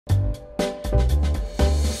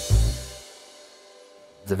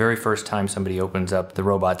The very first time somebody opens up the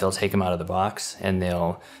robot, they'll take them out of the box and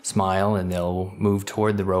they'll smile and they'll move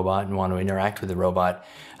toward the robot and want to interact with the robot.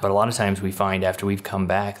 But a lot of times we find after we've come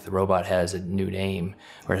back, the robot has a new name,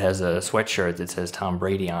 or it has a sweatshirt that says Tom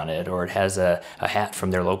Brady on it, or it has a hat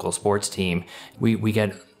from their local sports team. We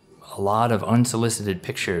get a lot of unsolicited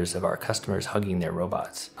pictures of our customers hugging their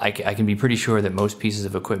robots. I can be pretty sure that most pieces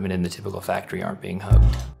of equipment in the typical factory aren't being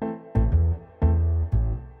hugged.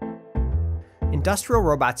 Industrial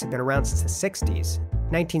robots have been around since the 60s.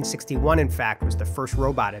 1961, in fact, was the first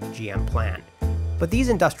robot at a GM plant. But these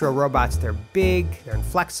industrial robots, they're big, they're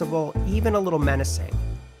inflexible, even a little menacing.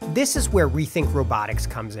 This is where Rethink Robotics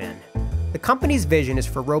comes in. The company's vision is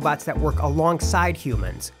for robots that work alongside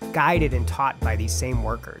humans, guided and taught by these same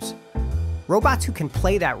workers. Robots who can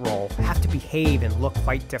play that role have to behave and look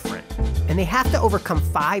quite different. And they have to overcome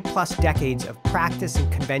 5+ decades of practice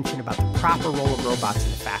and convention about the proper role of robots in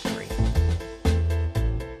the factory.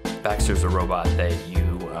 Baxter's a robot that you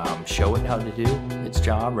show it how to do its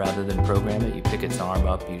job rather than program it. You pick its arm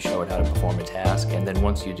up, you show it how to perform a task, and then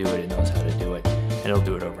once you do it, it knows how to do it, and it'll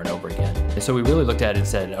do it over and over again. And so we really looked at it and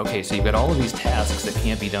said, okay, so you've got all of these tasks that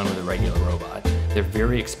can't be done with a regular robot. They're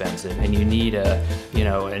very expensive, and you need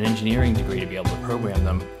an engineering degree to be able to program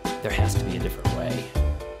them. There has to be a different way.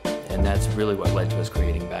 And that's really what led to us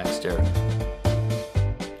creating Baxter.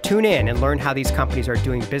 Tune in and learn how these companies are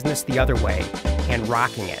doing business the other way and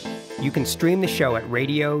rocking it. You can stream the show at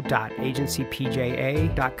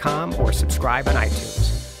radio.agencypja.com or subscribe on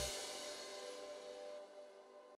iTunes.